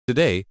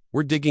Today,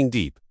 we're digging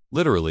deep,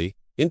 literally,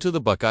 into the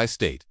Buckeye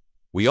State.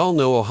 We all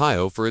know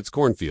Ohio for its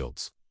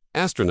cornfields,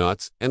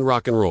 astronauts, and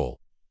rock and roll.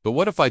 But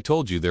what if I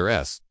told you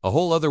there's a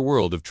whole other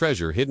world of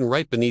treasure hidden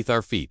right beneath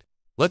our feet?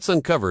 Let's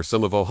uncover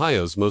some of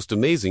Ohio's most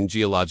amazing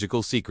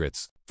geological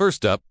secrets.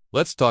 First up,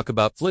 let's talk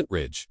about Flint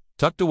Ridge,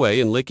 tucked away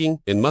in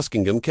Licking and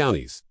Muskingum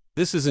counties.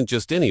 This isn't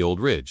just any old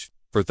ridge.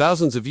 For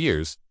thousands of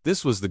years,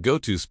 this was the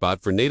go-to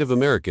spot for Native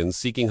Americans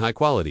seeking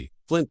high-quality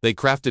flint. They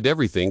crafted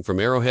everything from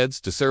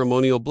arrowheads to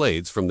ceremonial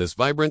blades from this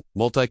vibrant,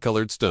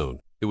 multicolored stone.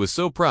 It was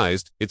so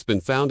prized, it's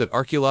been found at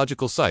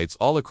archaeological sites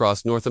all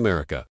across North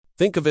America.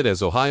 Think of it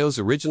as Ohio's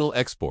original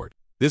export.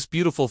 This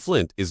beautiful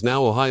flint is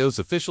now Ohio's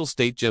official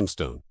state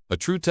gemstone, a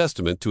true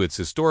testament to its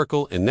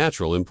historical and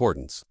natural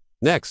importance.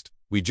 Next,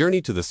 we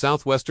journey to the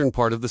southwestern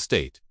part of the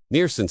state,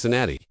 near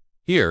Cincinnati.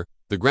 Here,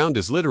 the ground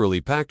is literally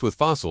packed with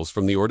fossils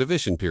from the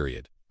Ordovician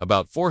period,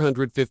 about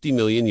 450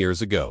 million years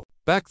ago.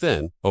 Back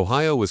then,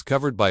 Ohio was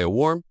covered by a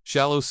warm,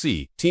 shallow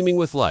sea, teeming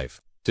with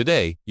life.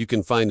 Today, you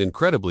can find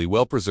incredibly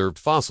well-preserved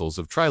fossils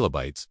of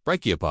trilobites,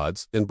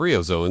 brachiopods, and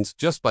bryozoans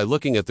just by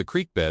looking at the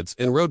creek beds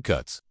and road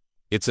cuts.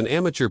 It's an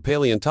amateur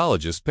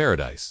paleontologist's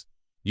paradise.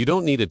 You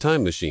don't need a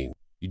time machine.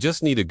 You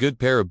just need a good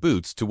pair of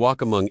boots to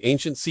walk among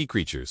ancient sea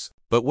creatures.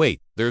 But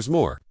wait, there's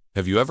more.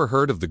 Have you ever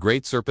heard of the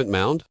Great Serpent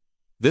Mound?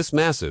 This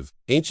massive,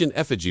 ancient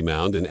effigy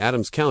mound in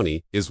Adams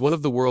County is one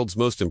of the world's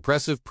most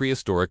impressive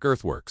prehistoric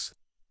earthworks.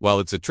 While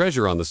it's a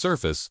treasure on the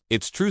surface,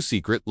 its true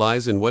secret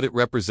lies in what it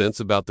represents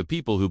about the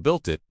people who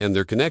built it and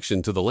their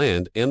connection to the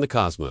land and the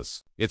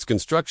cosmos. Its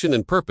construction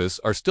and purpose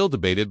are still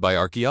debated by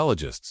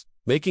archaeologists,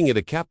 making it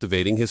a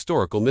captivating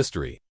historical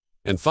mystery.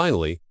 And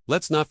finally,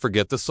 let's not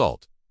forget the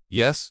salt.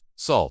 Yes,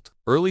 salt.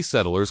 Early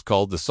settlers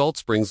called the Salt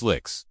Springs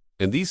licks,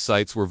 and these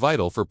sites were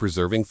vital for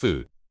preserving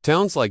food.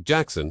 Towns like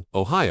Jackson,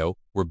 Ohio,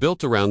 were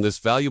built around this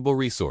valuable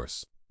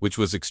resource, which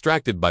was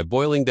extracted by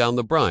boiling down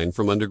the brine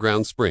from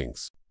underground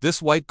springs. This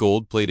white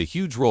gold played a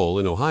huge role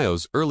in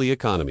Ohio's early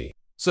economy.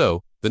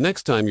 So, the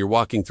next time you're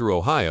walking through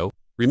Ohio,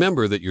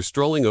 remember that you're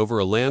strolling over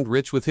a land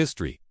rich with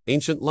history,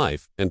 ancient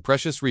life, and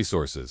precious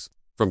resources.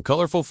 From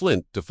colorful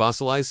flint to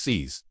fossilized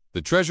seas,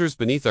 the treasures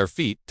beneath our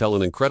feet tell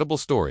an incredible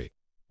story.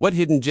 What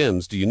hidden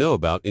gems do you know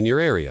about in your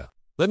area?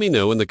 Let me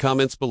know in the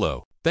comments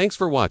below. Thanks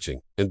for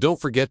watching, and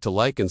don't forget to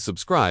like and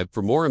subscribe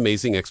for more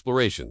amazing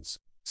explorations.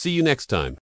 See you next time.